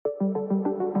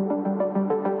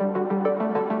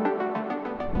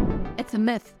it's a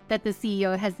myth that the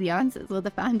CEO has the answers or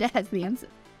the founder has the answers.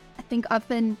 I think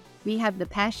often we have the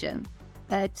passion,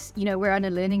 but, we're on a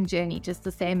learning journey just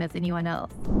the same as anyone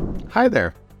else. Hi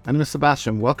there. My name is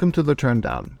Sebastian. Welcome to The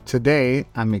Turndown. Today,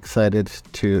 I'm excited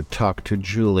to talk to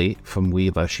Julie from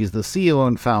Weaver. She's the CEO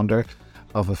and founder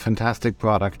of a fantastic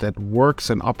product that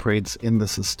works and operates in the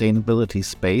sustainability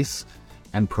space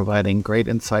and providing great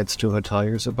insights to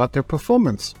hoteliers about their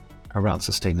performance around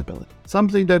sustainability.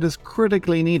 Something that is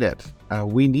critically needed.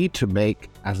 We need to make,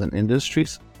 as an industry,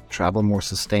 travel more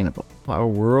sustainable. Our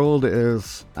world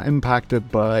is impacted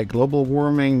by global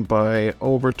warming, by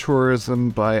over-tourism,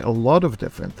 by a lot of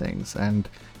different things. And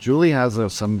Julie has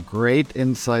some great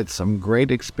insights, some great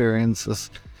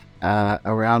experiences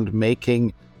around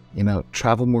making,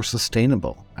 travel more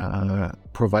sustainable,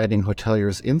 providing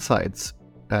hoteliers insights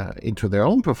into their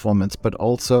own performance, but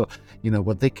also,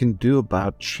 what they can do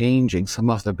about changing some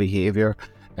of the behavior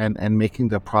and making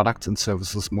their products and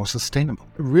services more sustainable.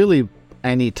 Really,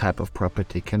 any type of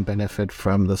property can benefit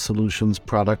from the solutions,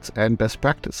 products, and best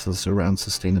practices around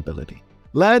sustainability.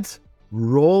 Let's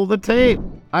roll the tape.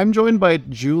 I'm joined by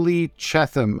Julie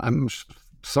Cheetham. I'm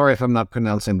sorry if I'm not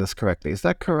pronouncing this correctly. Is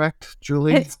that correct,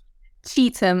 Julie? It's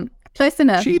Cheetham. Close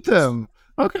enough. Cheetham.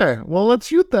 Okay, well,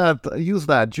 let's use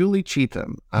that. Julie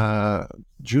Cheetham.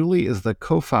 Julie is the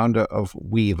co-founder of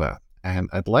Weaver, and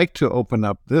I'd like to open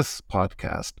up this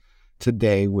podcast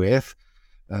today with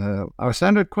our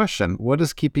standard question. What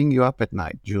is keeping you up at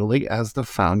night, Julie, as the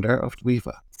founder of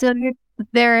Weaver? So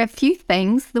there are a few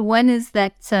things. The one is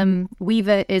that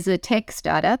Weaver is a tech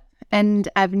startup, and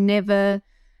I've never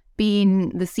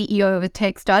been the CEO of a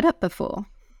tech startup before.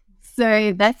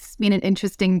 So that's been an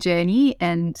interesting journey,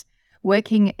 and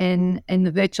working in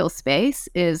the virtual space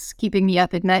is keeping me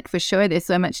up at night for sure. There's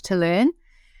so much to learn.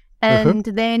 And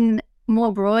then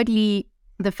more broadly,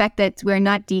 the fact that we're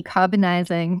not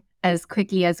decarbonizing as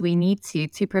quickly as we need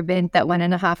to prevent that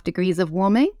 1.5 degrees of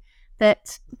warming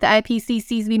that the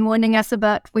IPCC has been warning us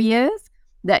about for years,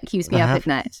 that keeps me up at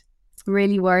night.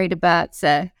 Really worried about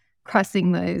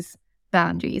crossing those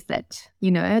boundaries that,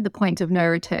 the point of no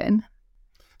return.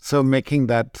 So making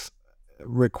that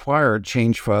required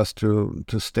change for us to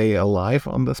stay alive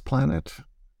on this planet?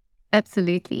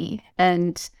 Absolutely.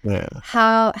 And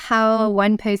how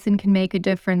one person can make a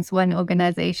difference, one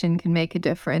organization can make a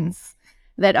difference,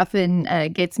 that often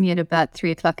gets me at about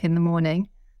 3:00 in the morning.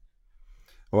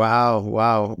 Wow.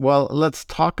 Well, let's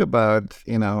talk about,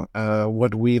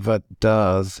 what Weaver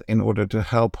does in order to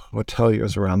help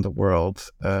hoteliers around the world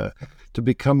to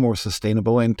become more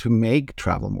sustainable and to make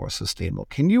travel more sustainable.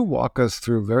 Can you walk us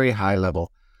through very high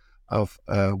level of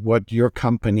what your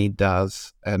company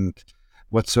does and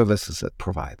what services it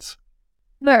provides?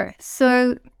 Sure.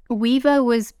 So Weaver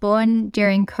was born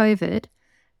during COVID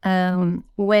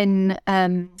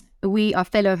when we are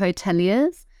fellow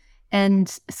hoteliers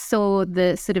and saw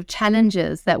the sort of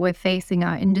challenges that were facing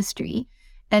our industry.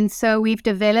 And so we've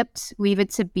developed Weaver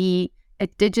to be a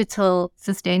digital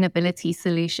sustainability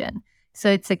solution. So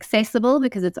it's accessible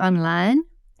because it's online.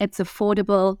 It's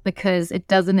affordable because it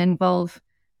doesn't involve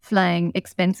flying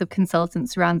expensive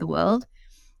consultants around the world.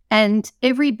 And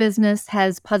every business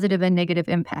has positive and negative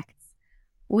impacts.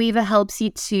 Weaver helps you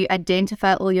to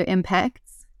identify all your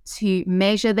impacts, to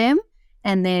measure them,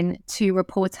 and then to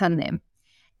report on them.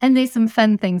 And there's some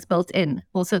fun things built in,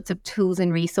 all sorts of tools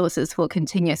and resources for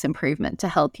continuous improvement to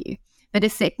help you. But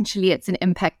essentially, it's an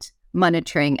impact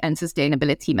monitoring and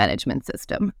sustainability management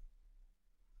system.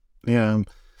 Yeah.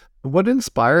 What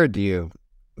inspired you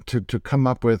to come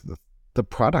up with the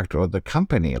product or the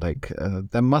company? Like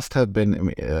there must have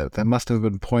been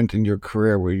a point in your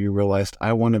career where you realized,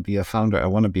 I want to be a founder, I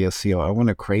want to be a CEO, I want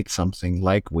to create something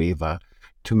like Weaver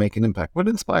to make an impact. What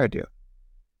inspired you?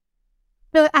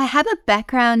 So I have a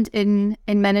background in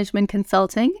management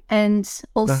consulting and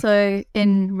also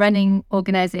in running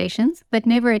organizations, but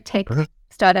never a tech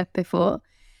startup before.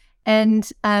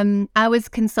 And I was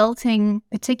consulting,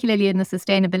 particularly in the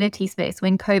sustainability space,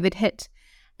 when COVID hit.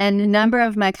 And a number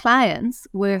of my clients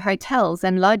were hotels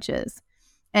and lodges.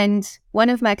 And one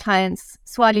of my clients,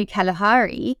 Swali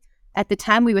Kalahari, at the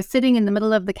time we were sitting in the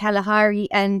middle of the Kalahari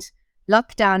and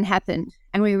lockdown happened.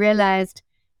 And we realized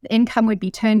the income would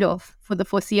be turned off for the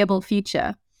foreseeable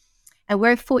future. And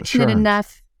we're fortunate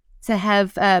enough to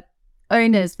have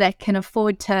owners that can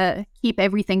afford to keep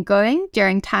everything going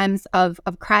during times of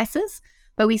crisis.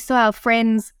 But we saw our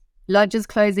friends, lodges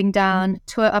closing down,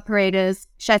 tour operators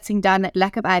shutting down, that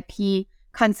lack of IP,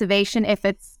 conservation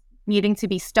efforts needing to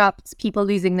be stopped, people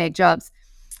losing their jobs.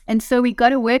 And so we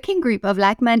got a working group of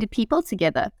like-minded people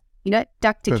together.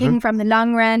 Dr. King from The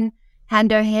Long Run,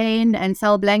 Hando Hain and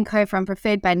Sal Blanco from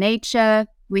Preferred by Nature,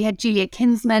 We had Julia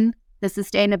Kinsman, the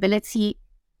sustainability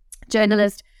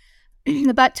journalist.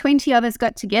 About 20 of us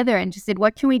got together and just said,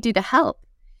 what can we do to help?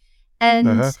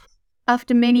 And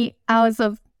after many hours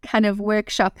of kind of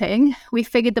workshopping, we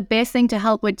figured the best thing to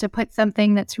help would to put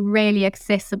something that's really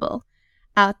accessible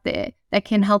out there that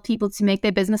can help people to make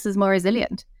their businesses more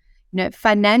resilient.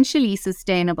 Financially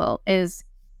sustainable is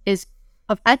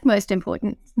of utmost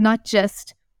importance, not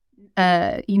just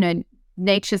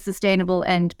nature sustainable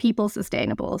and people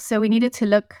sustainable. So we needed to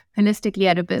look holistically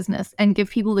at a business and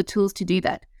give people the tools to do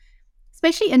that,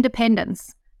 especially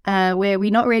independents, where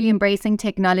we're not really embracing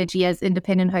technology as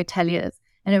independent hoteliers,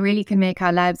 and it really can make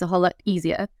our lives a whole lot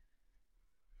easier.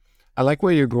 I like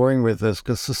where you're going with this,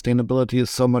 because sustainability is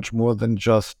so much more than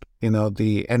just,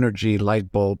 the energy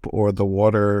light bulb or the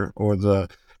water or the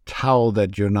towel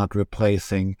that you're not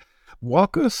replacing.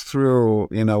 Walk us through,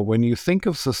 when you think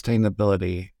of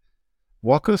sustainability,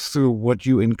 walk us through what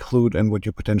you include and what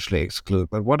you potentially exclude.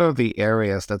 But what are the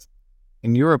areas that,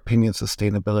 in your opinion,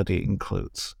 sustainability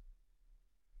includes?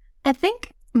 I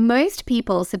think most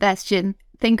people, Sebastian,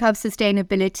 think of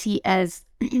sustainability as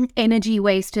energy,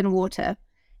 waste, and water,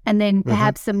 and then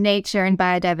perhaps some nature and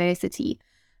biodiversity.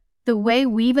 The way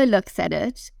Weaver looks at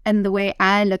it, and the way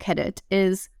I look at it,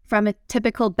 is from a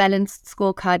typical balanced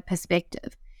scorecard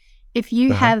perspective. If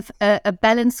you have a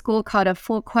balanced scorecard of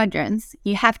 4 quadrants,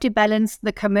 you have to balance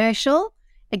the commercial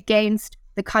against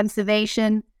the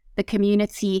conservation, the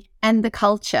community, and the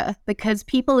culture, because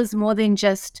people is more than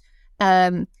just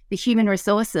the human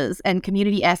resources and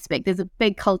community aspect. There's a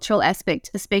big cultural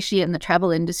aspect, especially in the travel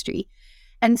industry.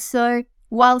 And so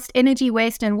whilst energy,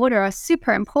 waste, and water are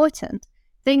super important,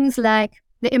 things like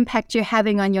the impact you're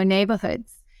having on your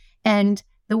neighborhoods and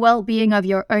the well-being of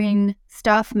your own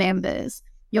staff members,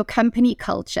 your company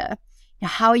culture,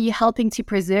 how are you helping to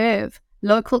preserve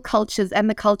local cultures and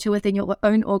the culture within your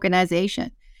own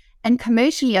organization? And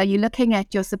commercially, are you looking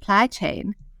at your supply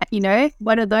chain?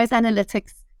 What are those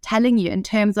analytics telling you in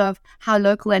terms of how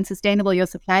local and sustainable your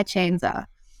supply chains are?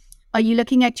 Are you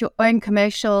looking at your own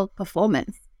commercial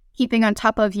performance, keeping on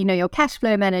top of, your cash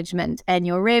flow management and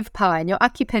your RevPAR and your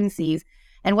occupancies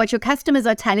and what your customers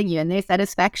are telling you and their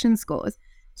satisfaction scores?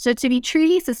 So to be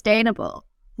truly sustainable,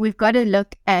 we've got to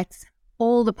look at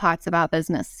all the parts of our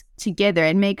business together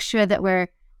and make sure that we're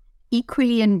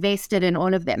equally invested in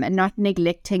all of them and not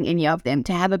neglecting any of them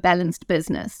to have a balanced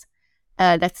business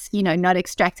that's, not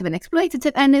extractive and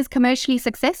exploitative and is commercially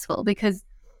successful, because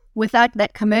without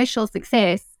that commercial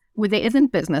success, there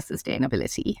isn't business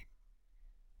sustainability.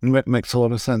 That makes a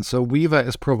lot of sense. So Weaver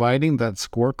is providing that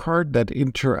scorecard, that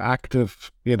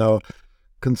interactive,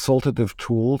 consultative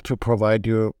tool to provide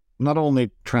you not only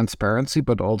transparency,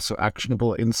 but also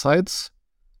actionable insights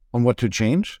on what to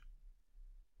change?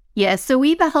 Yeah, so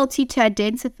Weaver helps you to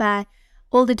identify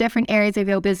all the different areas of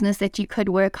your business that you could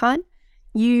work on.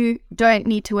 You don't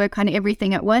need to work on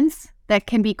everything at once. That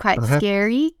can be quite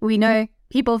scary. We know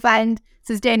people find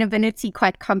sustainability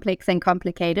quite complex and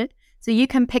complicated. So you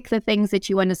can pick the things that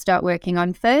you want to start working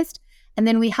on first, and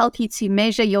then we help you to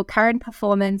measure your current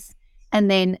performance and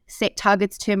then set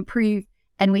targets to improve.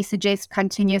 And we suggest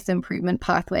continuous improvement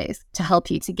pathways to help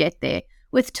you to get there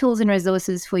with tools and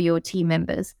resources for your team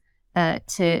members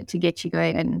to get you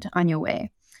going and on your way.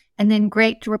 And then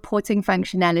great reporting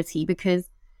functionality, because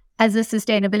as a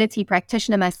sustainability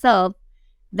practitioner myself,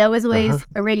 that was always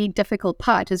a really difficult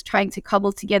part, is trying to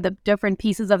cobble together different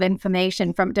pieces of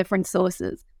information from different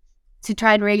sources to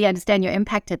try and really understand your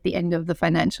impact at the end of the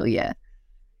financial year.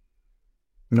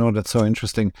 No, that's so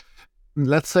interesting.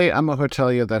 Let's say I'm a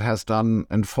hotelier that has done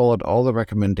and followed all the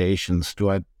recommendations. Do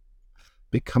I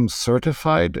become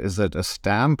certified? Is it a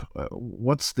stamp?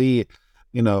 What's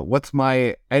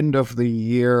my end of the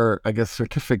year,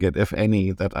 certificate, if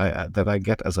any, that I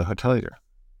get as a hotelier?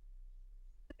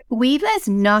 Weaver is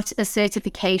not a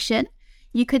certification.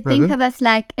 You could think of us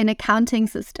like an accounting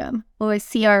system or a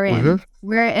CRM.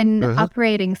 We're an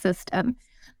operating system.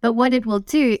 But what it will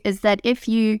do is that if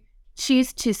you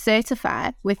choose to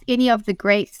certify with any of the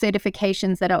great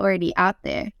certifications that are already out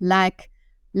there, like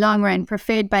Long Run,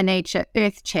 Preferred by Nature,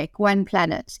 EarthCheck, One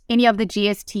Planet, any of the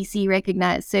GSTC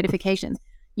recognized certifications,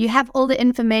 you have all the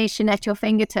information at your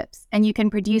fingertips and you can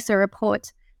produce a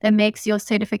report that makes your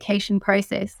certification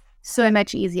process so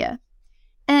much easier.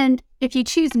 And if you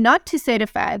choose not to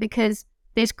certify, because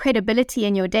there's credibility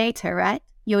in your data, right?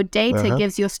 Your data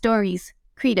gives your stories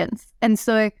credence. And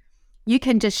so you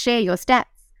can just share your stats.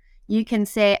 You can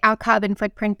say our carbon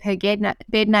footprint per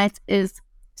bed night is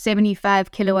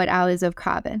 75 kilowatt hours of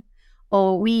carbon,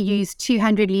 or we use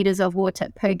 200 liters of water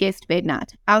per guest bed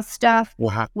night. Our staff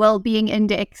well-being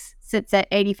index sits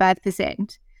at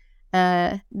 85%.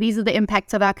 These are the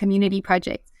impacts of our community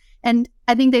projects. And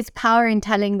I think there's power in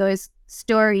telling those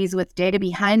stories with data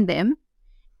behind them.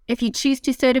 If you choose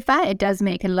to certify, it does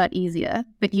make it a lot easier,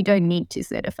 but you don't need to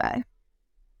certify.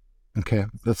 Okay,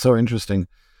 that's so interesting.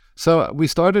 So we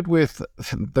started with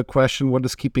the question, what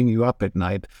is keeping you up at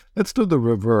night? Let's do the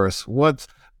reverse. What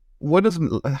is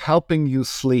helping you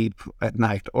sleep at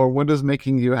night, or what is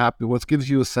making you happy? What gives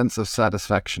you a sense of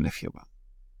satisfaction, if you will?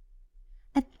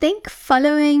 I think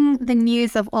following the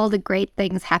news of all the great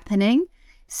things happening.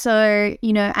 So,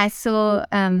 I saw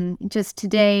just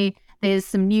today, there's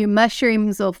some new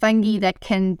mushrooms or fungi that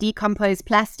can decompose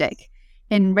plastic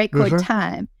in record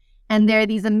time. And there are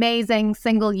these amazing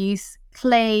single-use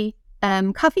clay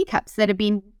coffee cups that have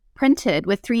been printed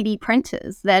with 3D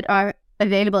printers that are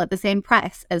available at the same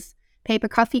price as paper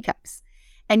coffee cups.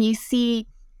 And you see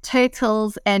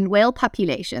turtles and whale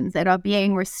populations that are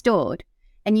being restored.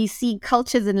 And you see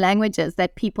cultures and languages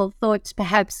that people thought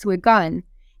perhaps were gone.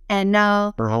 And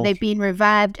now they've been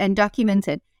revived and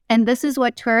documented. And this is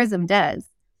what tourism does.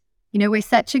 We're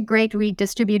such a great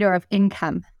redistributor of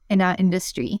income in our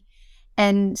industry.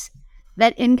 And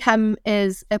that income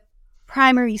is a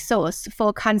primary source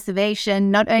for conservation,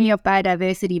 not only of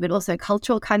biodiversity, but also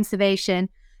cultural conservation,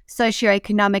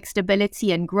 socioeconomic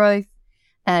stability and growth,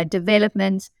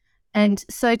 development. And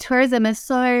so tourism is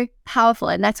so powerful.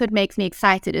 And that's what makes me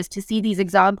excited, is to see these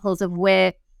examples of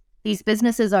where these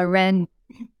businesses are run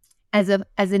as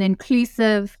an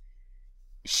inclusive,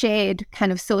 shared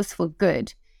kind of source for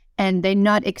good. And they're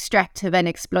not extractive and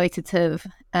exploitative.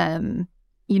 I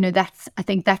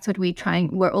think that's what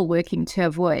we're all working to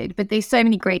avoid. But there's so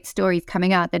many great stories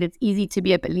coming out that it's easy to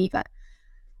be a believer.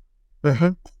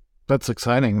 That's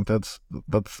exciting. That's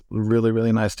really,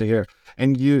 really nice to hear.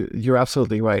 And you're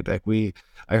absolutely right.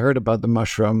 I heard about the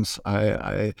mushrooms.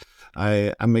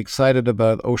 I'm excited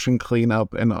about ocean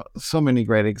cleanup and so many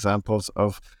great examples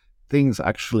of things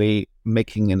actually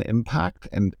making an impact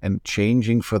and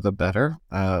changing for the better.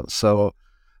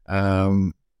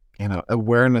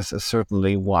 Awareness is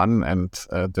certainly one, and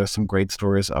there's some great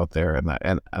stories out there,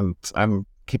 and I'm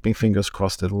keeping fingers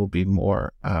crossed there will be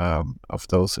more of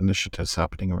those initiatives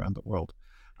happening around the world.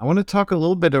 I want to talk a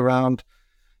little bit around,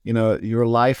 your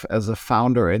life as a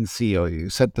founder and CEO. You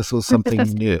said this was something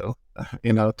new,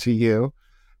 to you.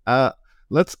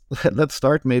 Let's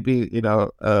start maybe,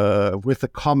 with a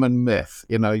common myth.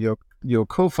 You're a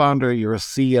co-founder, you're a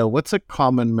CEO. What's a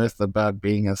common myth about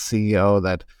being a CEO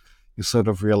that you sort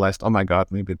of realized, oh my God,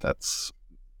 maybe that's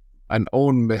an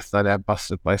own myth that I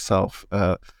busted myself.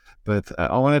 But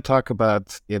I want to talk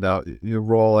about, your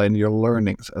role and your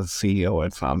learnings as CEO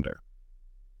and founder.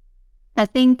 I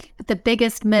think the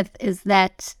biggest myth is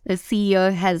that the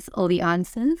CEO has all the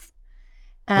answers.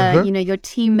 Your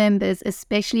team members,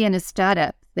 especially in a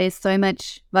startup, there's so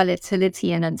much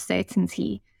volatility and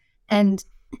uncertainty. And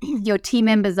your team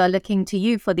members are looking to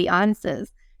you for the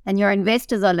answers. And your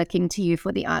investors are looking to you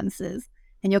for the answers.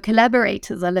 And your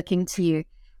collaborators are looking to you.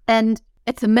 And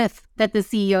it's a myth that the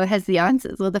CEO has the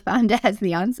answers or the founder has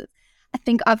the answers. I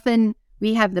think often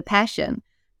we have the passion,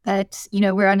 but,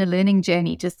 we're on a learning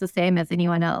journey just the same as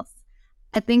anyone else.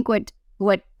 I think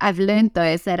what I've learned, though,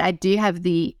 is that I do have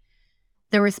the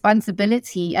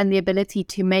responsibility and the ability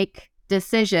to make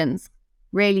decisions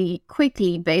really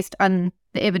quickly based on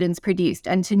the evidence produced,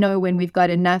 and to know when we've got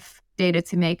enough data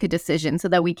to make a decision so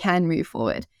that we can move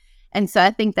forward. And so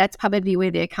I think that's probably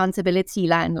where the accountability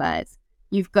line lies.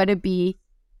 You've got to be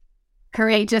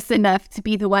courageous enough to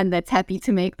be the one that's happy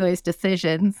to make those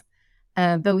decisions.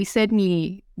 But we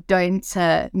certainly don't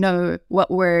know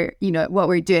what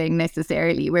we're doing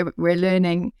necessarily. We're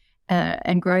learning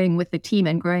and growing with the team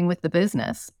and growing with the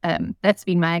business. That's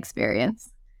been my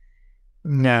experience.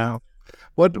 Now,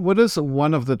 what is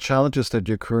one of the challenges that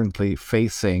you're currently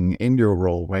facing in your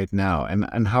role right now,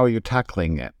 and how are you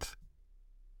tackling it?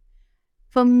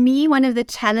 For me, one of the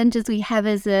challenges we have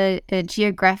is a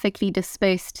geographically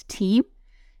dispersed team.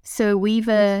 So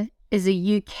Weaver is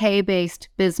a UK-based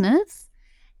business,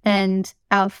 and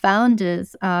our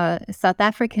founders are a South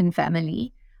African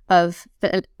family of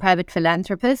private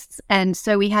philanthropists. And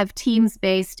so we have teams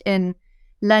based in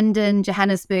London,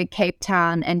 Johannesburg, Cape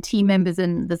Town, and team members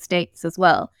in the States as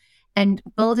well. And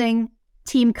building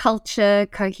team culture,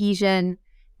 cohesion,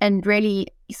 and really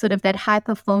sort of that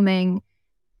high-performing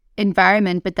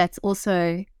environment, but that's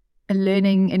also a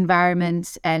learning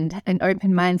environment and an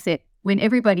open mindset when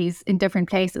everybody's in different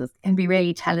places can be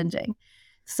really challenging.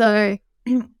 So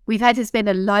we've had to spend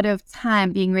a lot of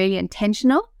time being really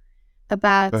intentional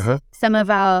about some of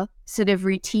our sort of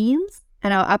routines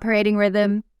and our operating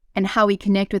rhythm and how we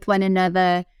connect with one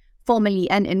another formally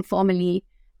and informally,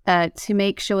 to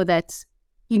make sure that,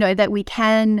 that we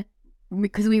can,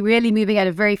 because we're really moving at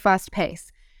a very fast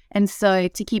pace. And so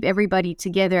to keep everybody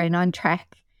together and on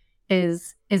track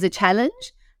is a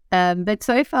challenge. But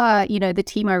so far, the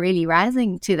team are really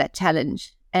rising to that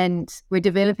challenge. And we're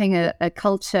developing a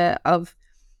culture of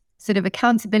sort of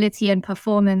accountability and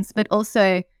performance, but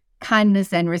also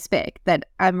kindness and respect that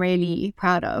I'm really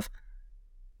proud of.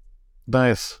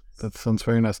 Nice. That sounds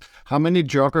very nice. How many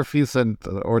geographies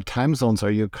or time zones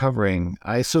are you covering?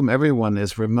 I assume everyone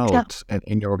is remote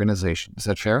in your organization. Is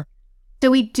that fair? So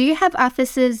we do have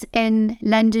offices in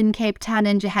London, Cape Town,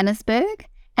 and Johannesburg,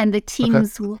 and the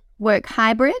teams work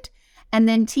hybrid. And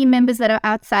then team members that are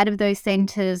outside of those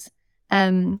centers,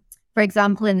 for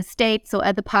example, in the States or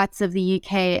other parts of the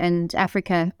UK and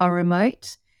Africa, are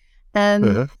remote.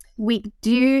 We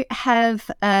do have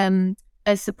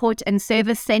a support and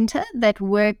service center that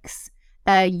works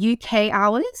UK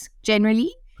hours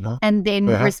generally, and then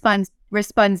responds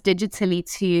digitally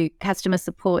to customer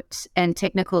support and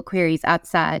technical queries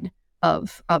outside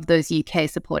of those UK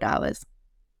support hours.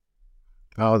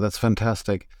 Oh, that's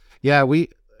fantastic. Yeah,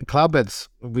 Cloudbeds,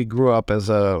 we grew up as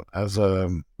a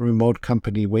remote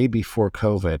company way before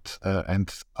COVID,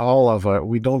 and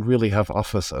we don't really have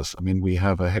offices. I mean, we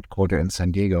have a headquarter in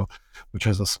San Diego, which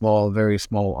has a very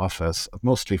small office,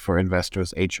 mostly for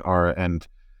investors, HR, and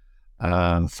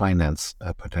finance,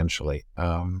 potentially.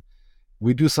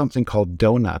 We do something called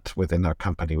Donut within our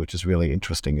company, which is really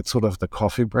interesting. It's sort of the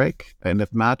coffee break, and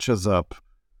it matches up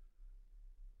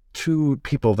two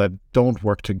people that don't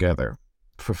work together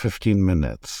for 15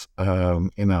 minutes,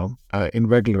 in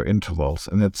regular intervals.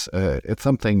 And it's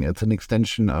an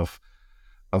extension of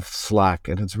Slack,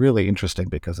 and it's really interesting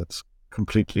because it's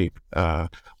completely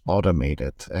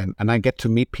automated. And I get to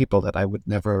meet people that I would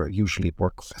never usually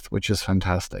work with, which is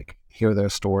fantastic. Hear their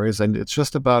stories. And it's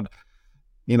just about,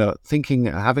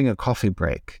 having a coffee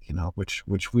break,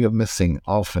 which we are missing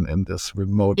often in this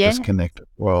remote, disconnected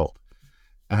world.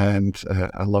 And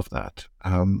I love that.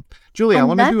 Julie, I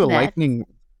want to do a lightning.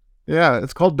 Yeah,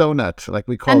 it's called Donut. Like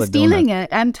we call it Donut. I'm stealing it.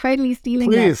 I'm totally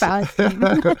stealing it.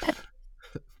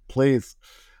 Please.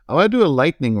 I want to do a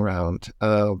lightning round.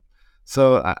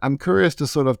 So I'm curious to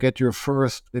sort of get your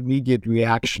first immediate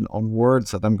reaction on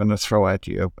words that I'm going to throw at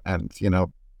you. And,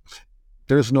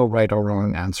 there's no right or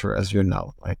wrong answer, as you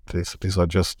know. Right? These are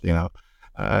just, your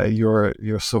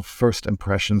first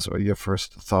impressions or your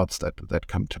first thoughts that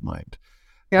come to mind.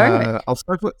 I'll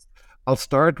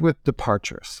start with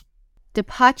departures.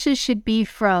 Departures should be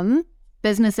from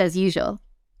business as usual.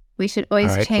 We should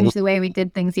always change the way we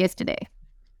did things yesterday.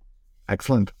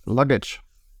 Excellent. Luggage.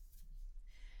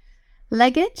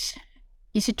 Luggage,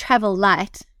 you should travel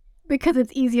light because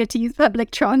it's easier to use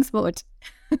public transport.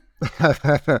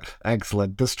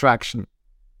 Excellent. Distraction.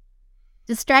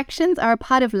 Distractions are a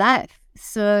part of life.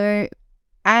 So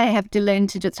I have to learn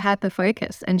to just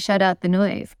hyper-focus and shut out the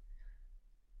noise.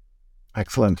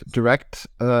 Excellent. Direct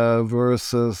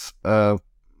versus,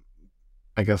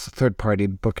 third-party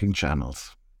booking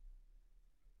channels.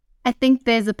 I think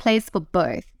there's a place for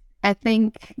both. I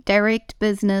think direct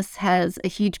business has a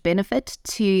huge benefit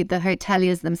to the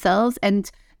hoteliers themselves, and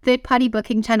third-party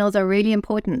booking channels are really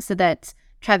important so that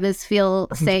travelers feel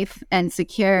safe and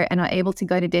secure and are able to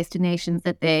go to destinations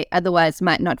that they otherwise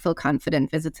might not feel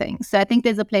confident visiting. So I think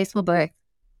there's a place for both.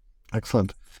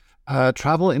 Excellent.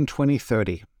 Travel in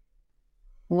 2030.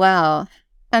 Wow.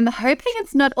 I'm hoping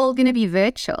it's not all going to be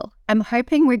virtual. I'm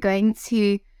hoping we're going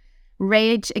to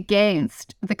rage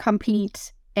against the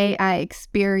complete AI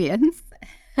experience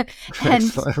and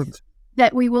Excellent.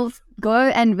 that we will go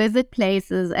and visit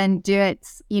places and do it,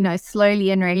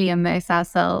 slowly and really immerse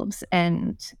ourselves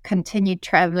and continue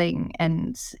traveling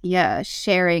and,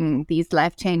 sharing these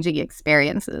life-changing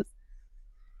experiences.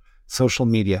 Social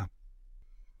media.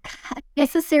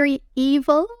 Necessary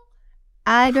evil.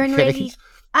 I don't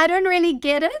really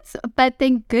get it, but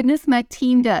thank goodness my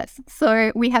team does.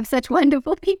 So we have such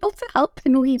wonderful people to help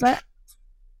in Weaver.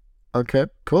 Okay,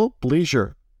 cool.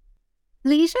 Leisure.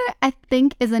 Leisure, I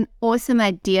think, is an awesome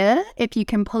idea if you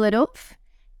can pull it off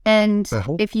and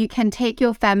if you can take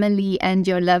your family and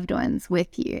your loved ones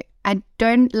with you. I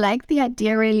don't like the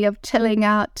idea really of chilling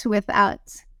out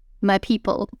without my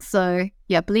people. So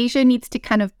leisure needs to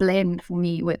kind of blend for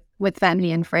me with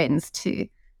family and friends too.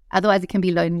 Otherwise it can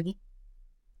be lonely.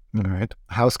 All right.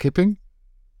 Housekeeping?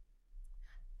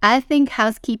 I think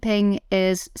housekeeping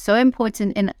is so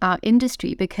important in our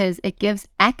industry because it gives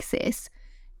access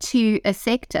to a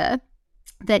sector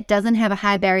that doesn't have a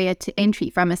high barrier to entry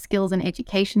from a skills and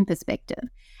education perspective.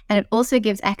 And it also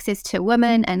gives access to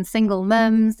women and single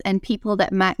mums and people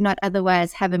that might not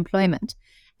otherwise have employment.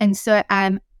 And so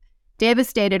I'm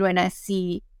devastated when I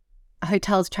see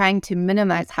hotels trying to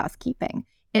minimize housekeeping,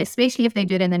 especially if they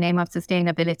do it in the name of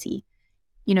sustainability.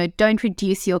 Don't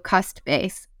reduce your cost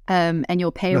base and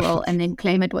your payroll and then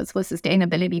claim it was for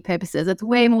sustainability purposes. It's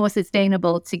way more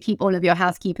sustainable to keep all of your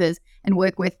housekeepers and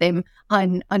work with them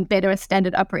on better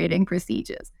standard operating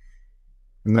procedures.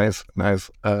 Nice.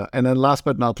 And then last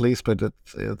but not least, but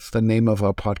it's the name of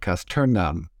our podcast, Turn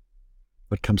Down.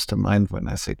 What comes to mind when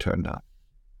I say turn down?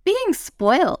 Being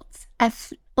spoiled.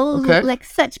 Okay. Like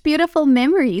such beautiful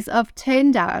memories of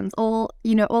turn downs all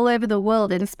over the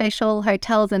world in special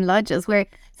hotels and lodges where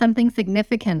something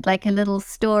significant like a little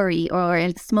story or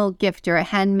a small gift or a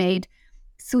handmade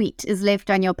sweet is left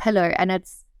on your pillow, and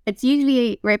it's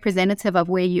usually representative of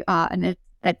where you are and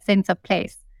that sense of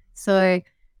place. So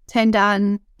turn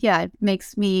down, it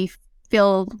makes me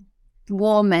feel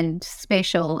warm and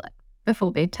special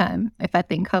before bedtime if I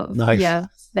think of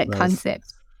that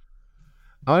concept.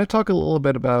 I want to talk a little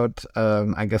bit about,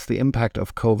 I guess, the impact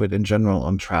of COVID in general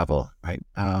on travel, right?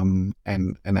 And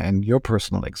your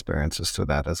personal experiences to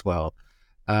that as well.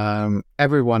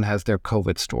 Everyone has their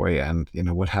COVID story, and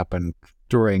what happened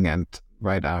during and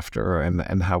right after,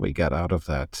 and how we got out of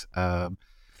that.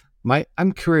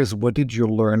 I'm curious, what did you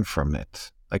learn from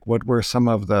it? Like, what were some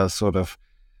of the sort of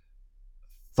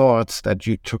thoughts that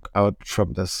you took out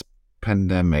from this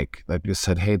pandemic that you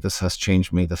said, hey, this has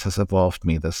changed me, this has evolved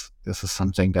me, this is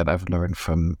something that I've learned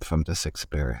from this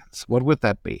experience? What would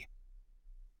that be?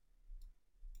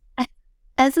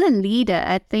 As a leader,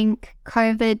 I think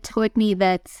COVID taught me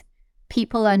that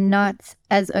people are not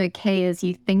as okay as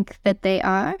you think that they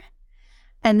are.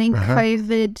 I think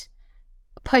COVID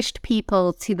pushed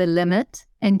people to the limit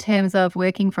in terms of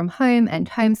working from home and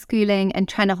homeschooling and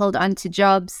trying to hold on to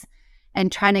jobs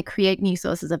and trying to create new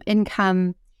sources of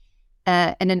income.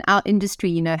 And in our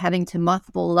industry, having to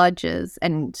mothball lodges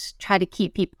and try to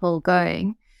keep people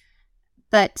going.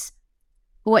 But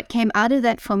what came out of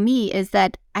that for me is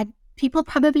that people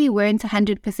probably weren't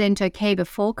 100% okay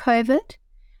before COVID,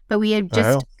 but we had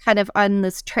just kind of on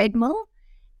this treadmill.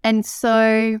 And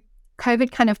so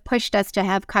COVID kind of pushed us to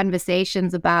have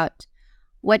conversations about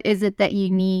what is it that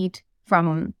you need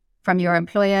from your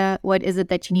employer, what is it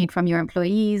that you need from your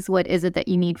employees, what is it that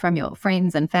you need from your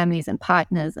friends and families and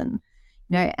partners, and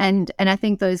and I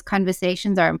think those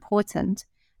conversations are important.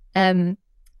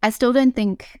 I still don't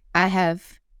think I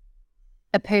have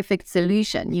a perfect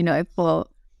solution,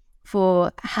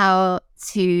 for how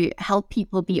to help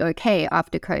people be okay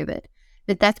after COVID.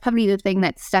 But that's probably the thing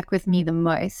that stuck with me the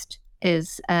most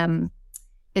is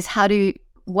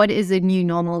what is a new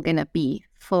normal going to be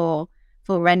for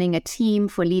running a team,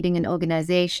 for leading an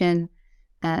organization,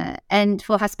 and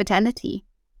for hospitality.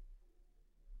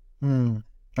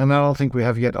 And I don't think we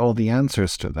have yet all the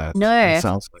answers to that. No. It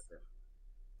sounds like it.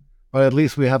 But at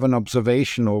least we have an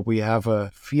observation, or we have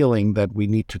a feeling that we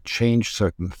need to change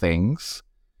certain things.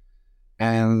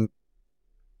 And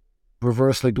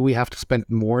reversely, do we have to spend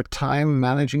more time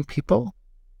managing people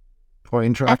or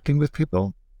interacting with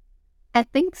people? I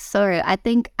think so. I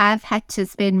think I've had to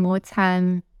spend more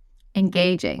time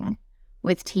engaging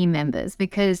with team members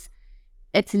because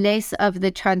it's less of the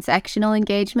transactional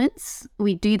engagements.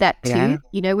 We do that too.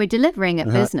 We're delivering a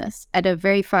business at a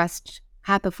very fast,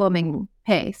 high-performing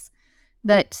pace.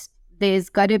 But there's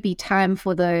got to be time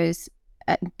for those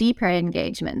deeper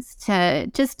engagements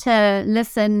to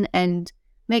listen and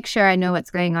make sure I know what's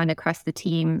going on across the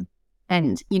team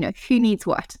and, who needs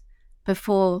what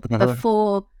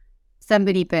before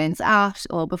somebody burns out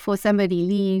or before somebody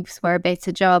leaves for a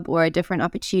better job or a different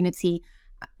opportunity.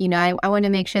 I want to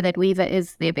make sure that Weaver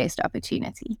is their best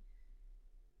opportunity.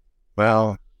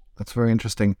 Well, that's very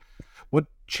interesting. What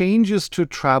changes to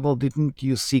travel didn't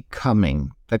you see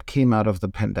coming that came out of the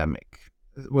pandemic?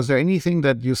 Was there anything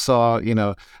that you saw,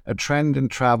 a trend in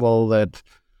travel that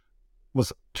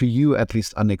was, to you at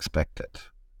least, unexpected?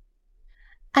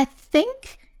 I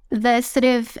think the sort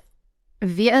of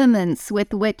vehemence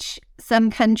with which some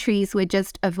countries were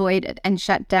just avoided and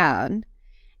shut down,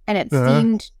 and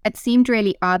it seemed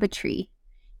really arbitrary.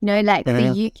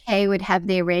 The UK would have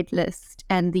their red list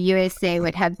and the USA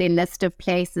would have their list of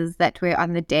places that were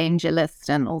on the danger list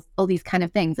and all these kind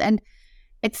of things. And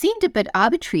it seemed a bit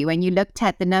arbitrary when you looked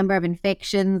at the number of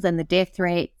infections and the death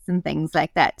rates and things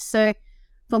like that. So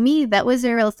for me, that was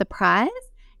a real surprise.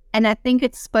 And I think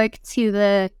it spoke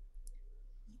to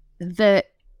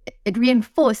it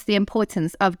reinforced the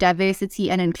importance of diversity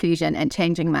and inclusion and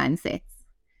changing mindsets.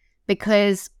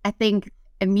 Because I think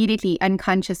immediately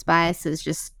unconscious biases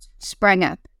just sprang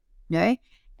up,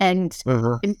 and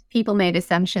people made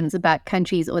assumptions about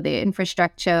countries or their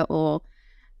infrastructure or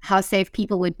how safe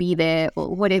people would be there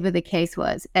or whatever the case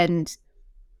was. And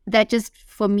that just,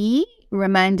 for me,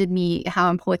 reminded me how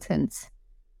important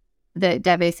the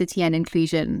diversity and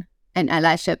inclusion and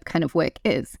allyship kind of work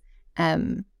is,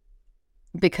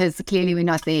 because clearly we're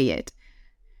not there yet.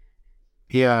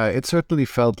 Yeah, it certainly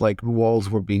felt like walls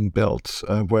were being built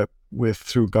with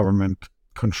through government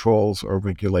controls or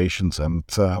regulations, and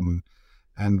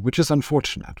which is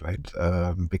unfortunate, right?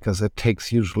 Because it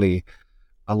takes usually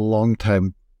a long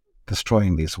time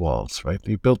destroying these walls, right?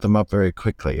 You build them up very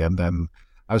quickly, and then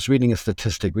I was reading a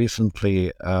statistic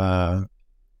recently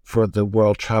for the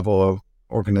World Travel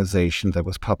Organization that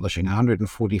was publishing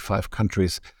 145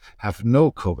 countries have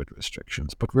no COVID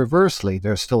restrictions, but reversely,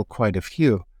 there's still quite a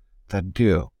few that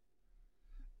do,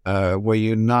 where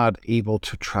you're not able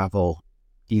to travel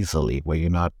easily, where you're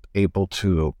not able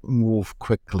to move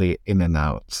quickly in and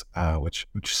out, which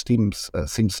seems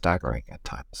staggering at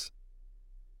times.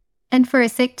 And for a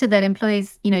sector that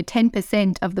employs,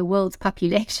 10% of the world's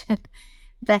population,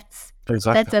 that's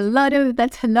Exactly. that's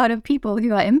a lot of people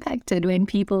who are impacted when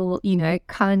people,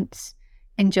 can't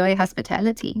enjoy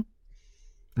hospitality.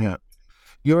 Yeah.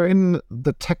 You're in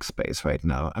the tech space right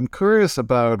now. I'm curious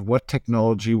about what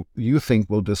technology you think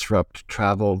will disrupt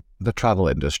the travel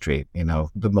industry,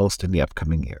 the most in the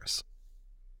upcoming years.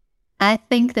 I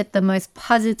think that the most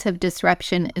positive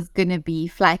disruption is going to be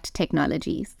flight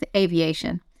technologies, the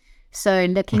aviation. So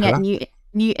looking at Okay.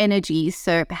 new energies,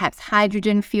 so perhaps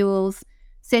hydrogen fuels.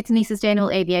 Certainly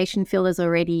sustainable aviation fuel is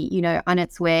already, on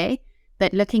its way,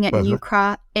 but looking at new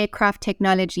aircraft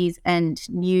technologies and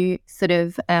new sort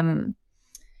of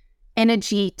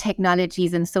energy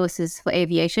technologies and sources for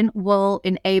aviation will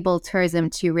enable tourism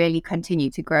to really continue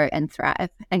to grow and thrive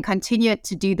and continue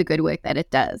to do the good work that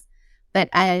it does. But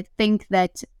I think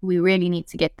that we really need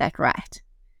to get that right.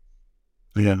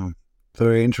 Yeah.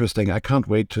 Very interesting. I can't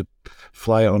wait to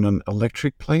fly on an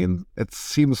electric plane. It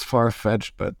seems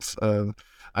far-fetched, but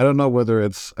I don't know whether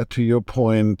it's, to your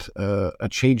point, a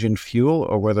change in fuel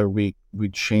or whether we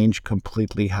change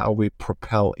completely how we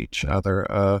propel each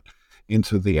other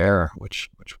into the air, which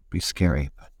would be scary.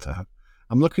 But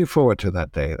I'm looking forward to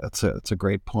that day. That's a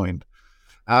great point.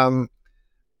 Um,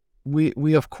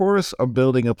 we of course are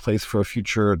building a place for a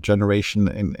future generation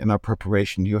in our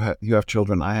preparation. You have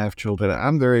children, I have children.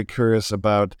 I'm very curious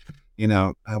about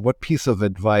what piece of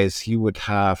advice you would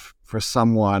have for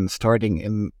someone starting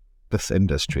in this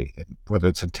industry, whether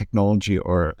it's in technology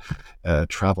or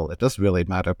travel. It doesn't really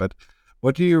matter, but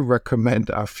what do you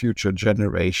recommend our future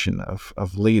generation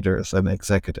of leaders and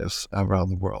executives around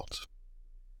the world?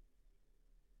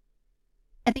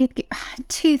 I think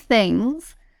two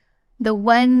things. The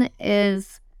one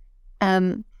is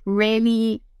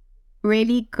really,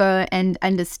 really go and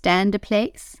understand a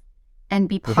place and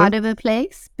be Mhm. part of a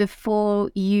place before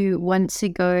you want to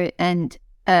go and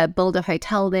build a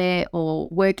hotel there or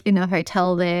work in a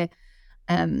hotel there,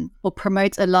 or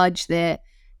promote a lodge there,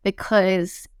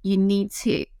 because you need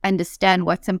to understand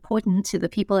what's important to the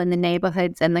people in the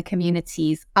neighborhoods and the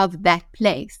communities of that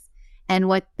place and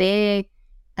what their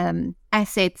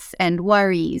assets and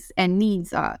worries and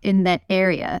needs are in that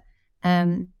area,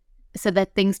 so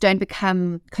that things don't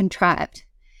become contrived.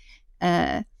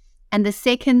 And the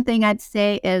second thing I'd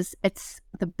say is it's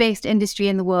the best industry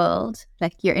in the world.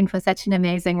 Like, you're in for such an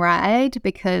amazing ride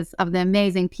because of the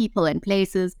amazing people and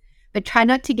places, but try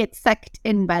not to get sucked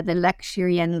in by the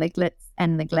luxury and the glitz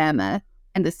and the glamour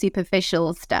and the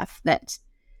superficial stuff that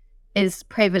is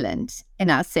prevalent in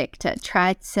our sector.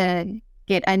 Try to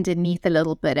get underneath a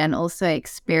little bit and also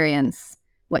experience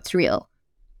what's real.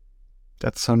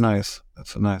 That's so nice.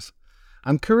 That's so nice.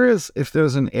 I'm curious if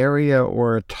there's an area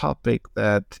or a topic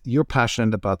that you're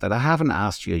passionate about that I haven't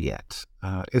asked you yet.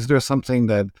 Is there something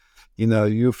that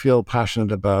you feel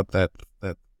passionate about that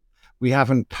we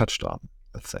haven't touched on?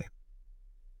 Let's say.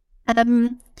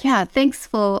 Yeah, thanks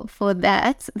for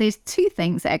that. There's two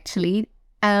things actually.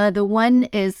 The one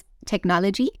is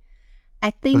technology.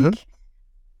 I Mhm. think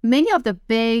many of the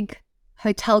big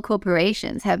hotel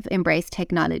corporations have embraced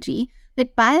technology,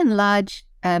 but by and large,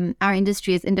 our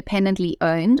industry is independently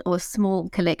owned or small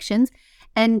collections.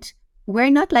 And we're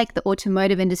not like the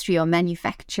automotive industry or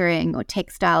manufacturing or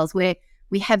textiles, where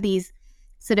we have these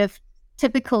sort of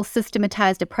typical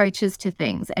systematized approaches to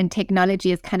things and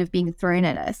technology is kind of being thrown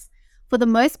at us. For the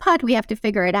most part, we have to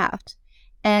figure it out.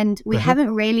 And we Mhm.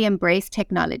 haven't really embraced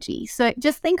technology. So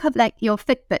just think of like your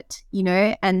Fitbit,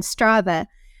 and Strava.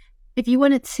 If you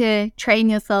wanted to train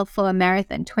yourself for a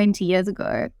marathon 20 years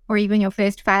ago, or even your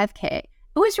first 5K,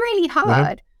 it was really Mhm.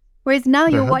 hard. Whereas now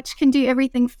your Mhm. watch can do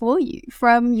everything for you,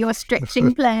 from your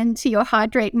stretching plan to your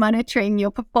heart rate monitoring,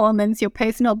 your performance, your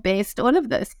personal best, all of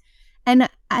this. And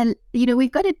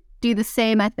we've got to do the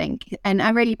same, I think. And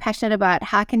I'm really passionate about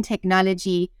how can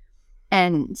technology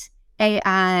and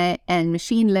AI and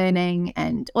machine learning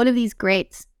and all of these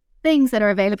great things that are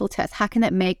available to us, how can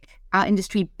that make our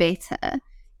industry better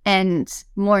and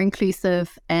more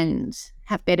inclusive and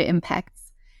have better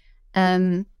impacts?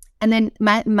 And then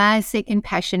my second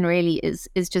passion really is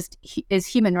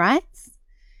human rights.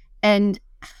 And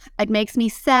it makes me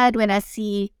sad when I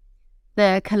see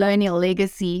the colonial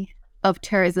legacy of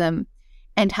tourism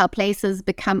and how places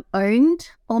become owned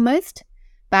almost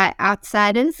by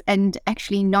outsiders and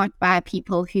actually not by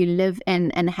people who live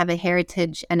in and have a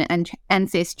heritage and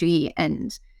ancestry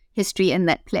and history in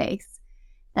that place.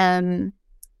 And,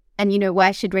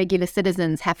 why should regular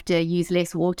citizens have to use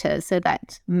less water so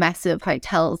that massive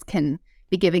hotels can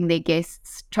be giving their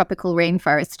guests tropical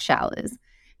rainforest showers?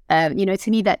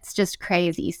 To me, that's just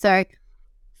crazy. So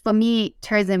for me,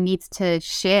 tourism needs to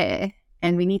share,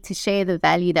 and we need to share the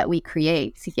value that we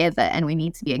create together, and we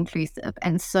need to be inclusive.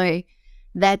 And so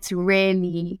that's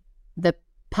really the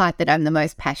part that I'm the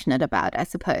most passionate about, I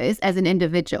suppose, as an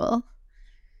individual.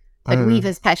 But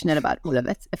Weaver's passionate about all of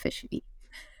it officially.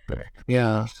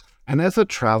 Yeah. And as a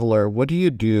traveler, what do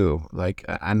you do?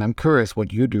 And I'm curious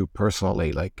what you do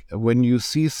personally. Like when you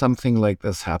see something like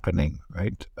this happening,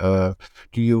 right?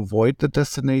 Do you avoid the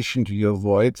destination? Do you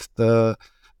avoid the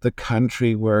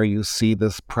country where you see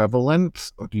this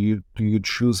prevalent, or do you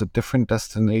choose a different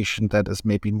destination that is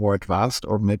maybe more advanced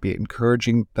or maybe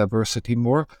encouraging diversity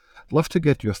more? I'd love to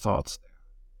get your thoughts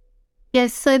there.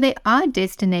 Yes, so there are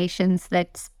destinations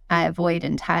that I avoid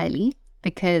entirely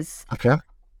because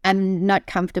I'm not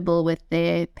comfortable with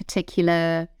their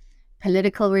particular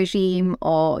political regime,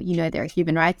 or there are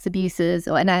human rights abuses,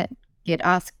 and I get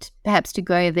asked perhaps to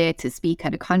go there to speak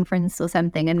at a conference or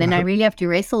something, and then I really have to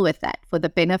wrestle with that for the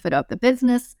benefit of the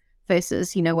business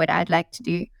versus what I'd like to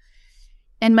do.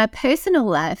 In my personal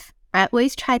life, I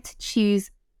always try to choose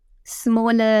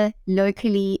smaller,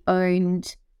 locally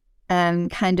owned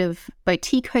kind of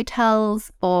boutique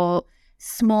hotels or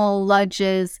small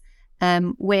lodges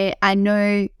where I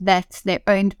know that they're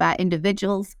owned by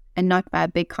individuals and not by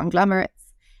big conglomerates.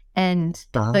 And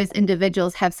those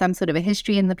individuals have some sort of a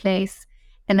history in the place.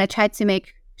 And I try to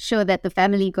make sure that the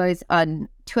family goes on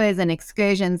tours and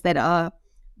excursions that are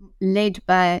led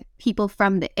by people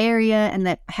from the area and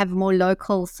that have more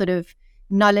local sort of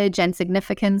knowledge and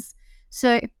significance.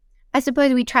 So I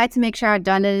suppose we try to make sure our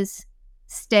dollars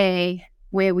stay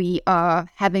where we are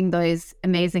having those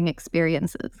amazing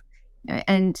experiences.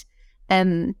 And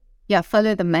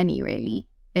follow the money really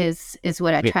is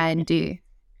what I try and do.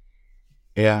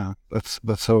 Yeah, that's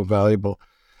so valuable.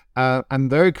 I'm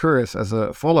very curious, as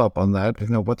a follow-up on that,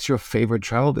 what's your favorite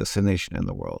travel destination in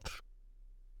the world?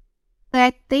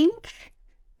 I think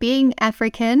being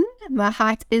African, my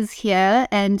heart is here,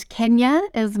 and Kenya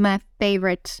is my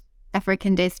favorite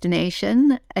African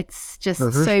destination. It's just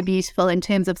so beautiful in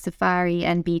terms of safari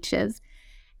and beaches.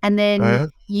 And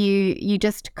then you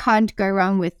just can't go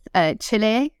wrong with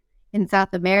Chile in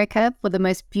South America for the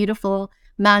most beautiful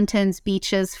mountains,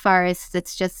 beaches, forests.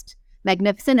 It's just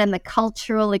magnificent. And the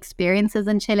cultural experiences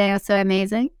in Chile are so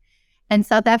amazing. And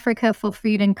South Africa for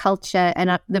food and culture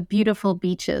and the beautiful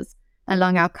beaches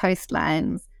along our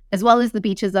coastlines, as well as the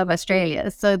beaches of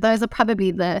Australia. So those are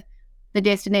probably the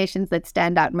destinations that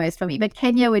stand out most for me. But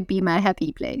Kenya would be my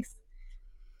happy place.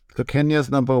 So Kenya's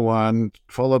number one,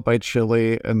 followed by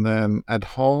Chile, and then at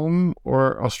home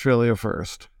or Australia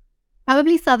first?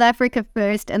 Probably South Africa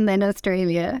first and then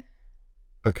Australia.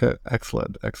 Okay,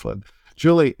 excellent.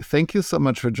 Julie, thank you so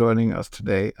much for joining us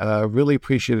today. Really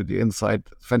appreciated the insight.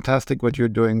 Fantastic what you're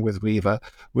doing with Viva.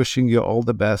 Wishing you all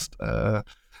the best as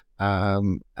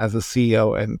a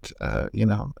CEO and,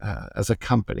 as a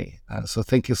company. So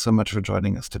thank you so much for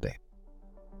joining us today.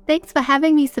 Thanks for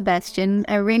having me, Sebastian.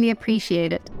 I really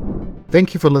appreciate it.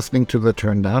 Thank you for listening to The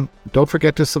Turndown. Don't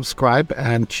forget to subscribe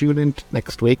and tune in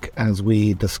next week as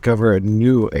we discover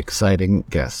new exciting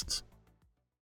guests.